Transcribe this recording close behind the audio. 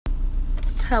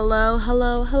Hello,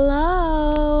 hello,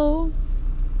 hello.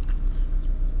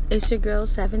 It's your girl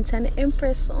 710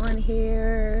 Empress on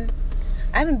here.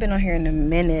 I haven't been on here in a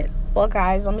minute. Well,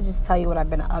 guys, let me just tell you what I've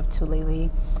been up to lately.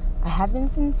 I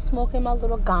haven't been smoking my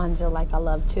little ganja like I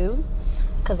love to,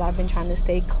 because I've been trying to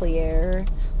stay clear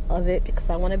of it because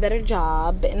I want a better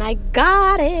job, and I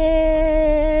got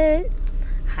it.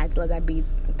 I had to let that be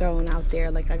thrown out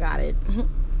there like I got it.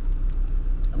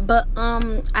 But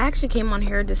I actually came on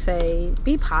here to say,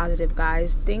 be positive,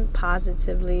 guys. Think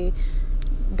positively.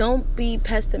 Don't be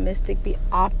pessimistic. Be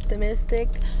optimistic,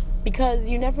 because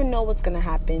you never know what's gonna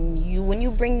happen. When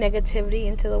you bring negativity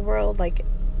into the world, like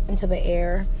into the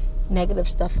air, negative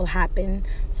stuff will happen.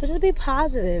 So just be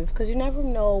positive, because you never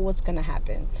know what's gonna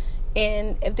happen.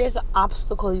 And if there's an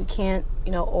obstacle you can't,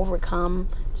 overcome,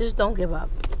 just don't give up.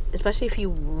 Especially if you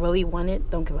really want it,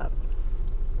 don't give up.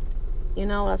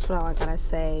 That's what I gotta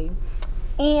say.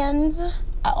 And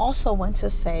I also want to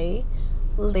say,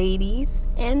 ladies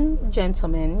and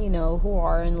gentlemen, who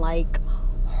are in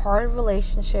hard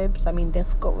relationships,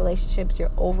 difficult relationships, you're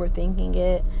overthinking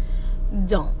it,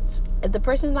 don't. If the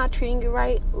person's not treating you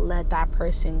right, let that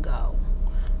person go.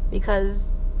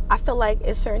 Because I feel like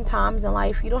at certain times in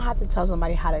life, you don't have to tell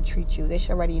somebody how to treat you. They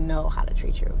should already know how to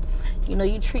treat you.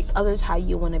 You treat others how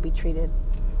you want to be treated.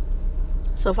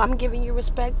 So if I'm giving you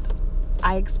respect,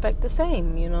 I expect the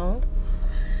same,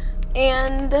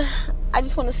 And I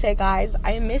just want to say, guys,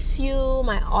 I miss you,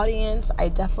 my audience. I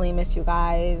definitely miss you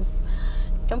guys.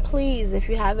 And please, if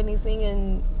you have anything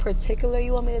in particular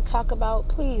you want me to talk about,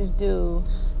 please do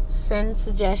send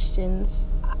suggestions.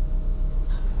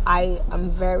 I am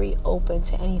very open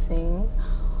to anything.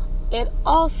 And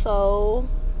also,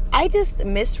 I just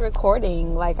miss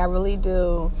recording. I really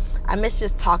do. I miss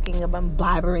just talking about,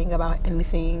 blabbering about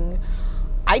anything.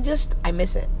 I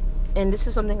miss it. And this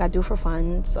is something I do for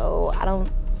fun, so I don't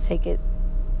take it,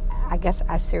 I guess,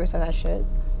 as serious as I should.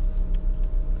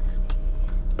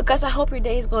 Because I hope your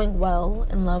day is going well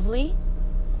and lovely.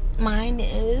 Mine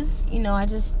is, I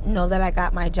just know that I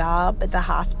got my job at the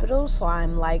hospital, so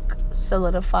I'm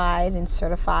solidified and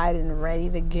certified and ready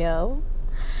to go.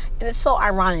 And it's so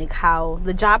ironic how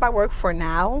the job I work for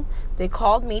now, they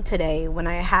called me today when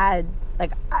I had,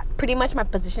 pretty much my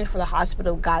position for the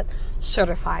hospital got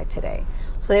certified today.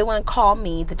 So they want to call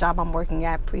me, the job I'm working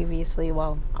at previously,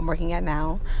 I'm working at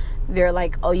now. They're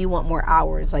like, oh, you want more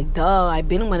hours? Duh, I've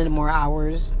been wanting more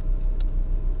hours.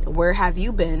 Where have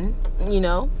you been?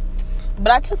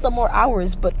 But I took the more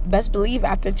hours, but best believe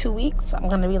after 2 weeks, I'm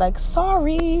going to be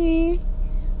sorry.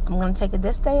 I'm going to take it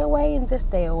this day away and this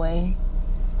day away.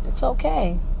 It's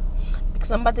okay.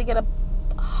 Because I'm about to get a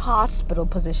hospital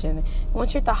position.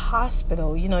 Once you're at the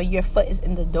hospital, your foot is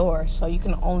in the door, so you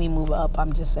can only move up.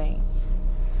 I'm just saying,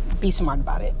 be smart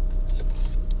about it.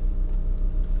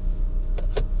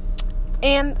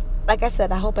 And like I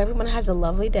said, I hope everyone has a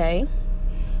lovely day,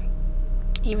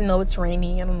 even though it's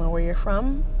rainy. I don't know where you're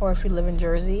from, or if you live in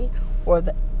Jersey or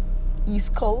the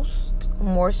East Coast,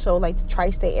 more so the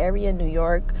tri-state area, New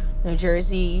York, New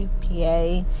Jersey,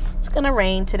 PA. It's gonna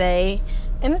rain today,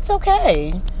 and it's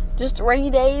okay. Just rainy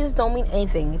days don't mean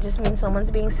anything. It just means someone's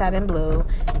being sad and blue,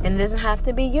 and it doesn't have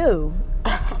to be you.